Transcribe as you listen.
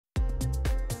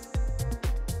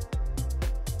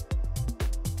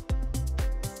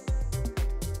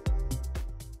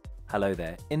Hello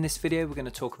there. In this video we're going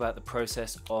to talk about the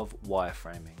process of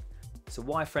wireframing. So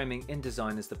wireframing in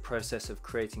design is the process of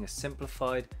creating a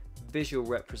simplified visual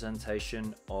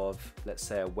representation of, let's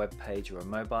say, a web page or a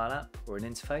mobile app or an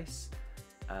interface,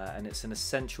 and it's an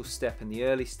essential step in the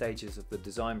early stages of the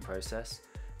design process,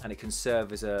 and it can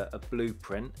serve as a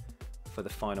blueprint for the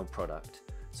final product.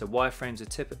 So wireframes are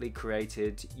typically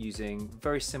created using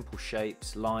very simple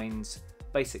shapes, lines,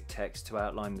 basic text to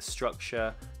outline the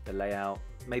structure, the layout,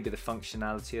 maybe the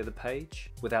functionality of the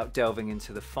page, without delving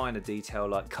into the finer detail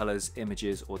like colors,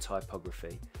 images, or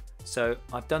typography. So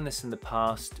I've done this in the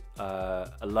past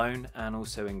alone and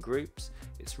also in groups.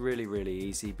 It's really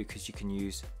easy because you can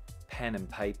use pen and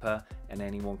paper and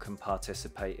anyone can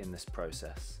participate in this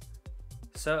process.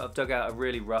 So I've dug out a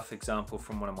really rough example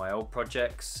from one of my old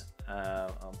projects.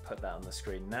 I'll put that on the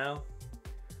screen now.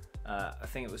 I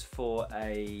think it was for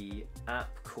a app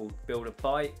called Build a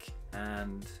Bike,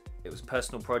 and it was a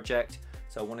personal project,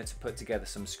 so I wanted to put together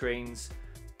some screens.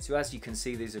 So as you can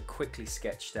see, these are quickly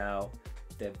sketched out.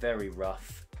 They're very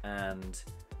rough and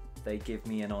they give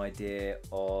me an idea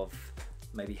of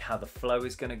maybe how the flow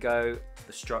is going to go,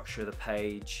 the structure of the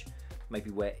page,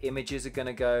 maybe where images are going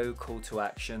to go, call to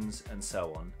actions, and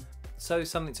so on. So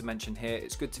something to mention here,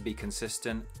 it's good to be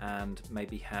consistent and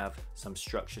maybe have some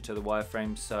structure to the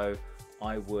wireframe. So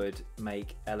I would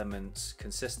make elements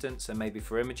consistent. So maybe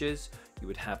for images, you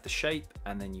would have the shape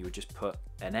and then you would just put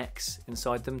an X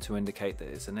inside them to indicate that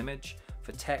it's an image.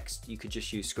 For text, you could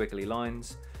just use squiggly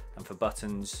lines. And for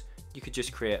buttons, you could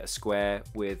just create a square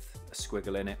with a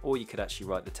squiggle in it, or you could actually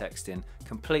write the text in,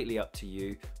 completely up to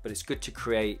you. But it's good to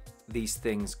create these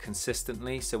things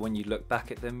consistently, so when you look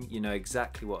back at them, you know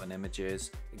exactly what an image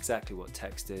is, exactly what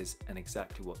text is, and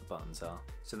exactly what the buttons are.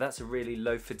 So that's a really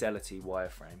low fidelity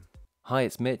wireframe. Hi,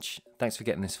 it's Mitch. Thanks for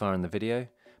getting this far in the video.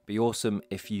 Be awesome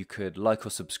if you could like or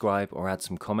subscribe or add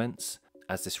some comments,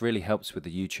 as this really helps with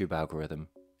the YouTube algorithm.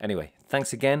 Anyway,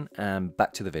 thanks again, and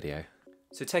back to the video.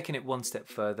 So taking it one step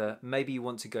further, maybe you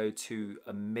want to go to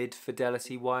a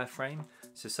mid-fidelity wireframe,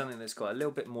 so something that's got a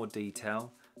little bit more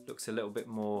detail, looks a little bit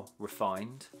more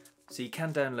refined. So you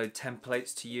can download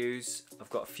templates to use. I've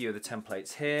got a few of the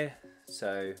templates here.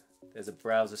 So there's a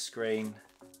browser screen.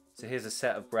 So here's a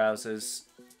set of browsers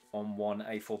on one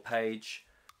A4 page.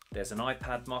 There's an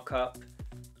iPad mock-up.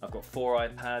 I've got 4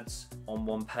 iPads on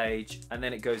one page, and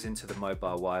then it goes into the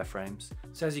mobile wireframes.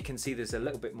 So as you can see, there's a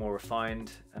little bit more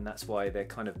refined, and that's why they're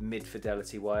kind of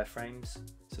mid-fidelity wireframes.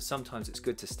 So sometimes it's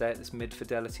good to stay at this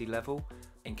mid-fidelity level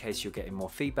in case you're getting more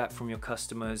feedback from your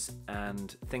customers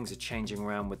and things are changing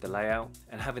around with the layout,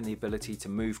 and having the ability to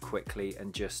move quickly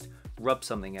and just rub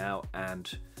something out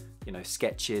and, you know,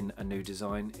 sketch in a new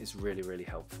design is really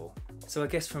helpful. So I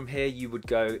guess from here you would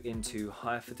go into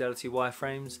higher fidelity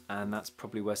wireframes, and that's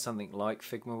probably where something like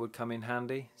Figma would come in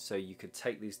handy. So you could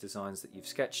take these designs that you've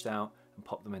sketched out and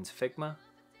pop them into Figma.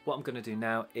 What I'm going to do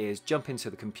now is jump into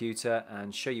the computer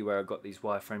and show you where I got these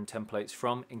wireframe templates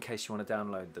from in case you want to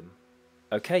download them.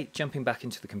 Okay, jumping back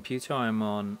into the computer, I'm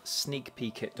on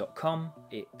sneakpeekit.com.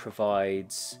 It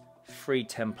provides free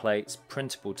templates,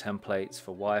 printable templates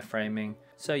for wireframing.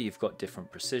 So you've got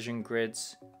different precision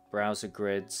grids, browser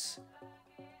grids,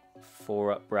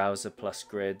 4-up browser plus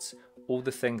grids, all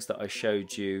the things that I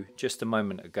showed you just a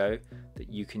moment ago that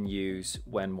you can use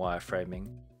when wireframing.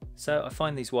 So I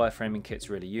find these wireframing kits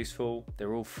really useful.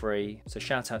 They're all free. So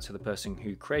shout out to the person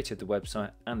who created the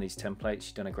website and these templates.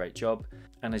 You've done a great job.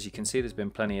 And as you can see, there's been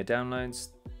plenty of downloads.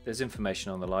 There's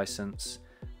information on the license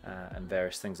and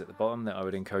various things at the bottom that I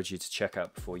would encourage you to check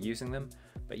out before using them.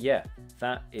 But yeah,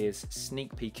 that is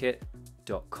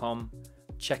sneakpeekit.com.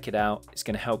 Check it out. It's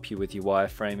going to help you with your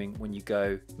wireframing when you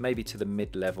go maybe to the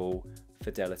mid-level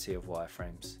fidelity of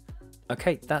wireframes.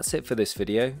 Okay, that's it for this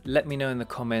video. Let me know in the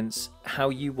comments how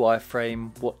you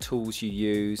wireframe, what tools you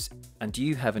use, and do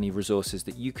you have any resources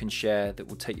that you can share that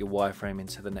will take your wireframing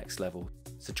to the next level?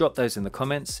 So drop those in the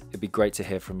comments. It'd be great to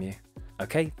hear from you.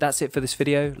 Okay, that's it for this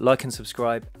video. Like and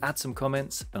subscribe, add some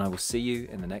comments, and I will see you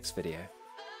in the next video.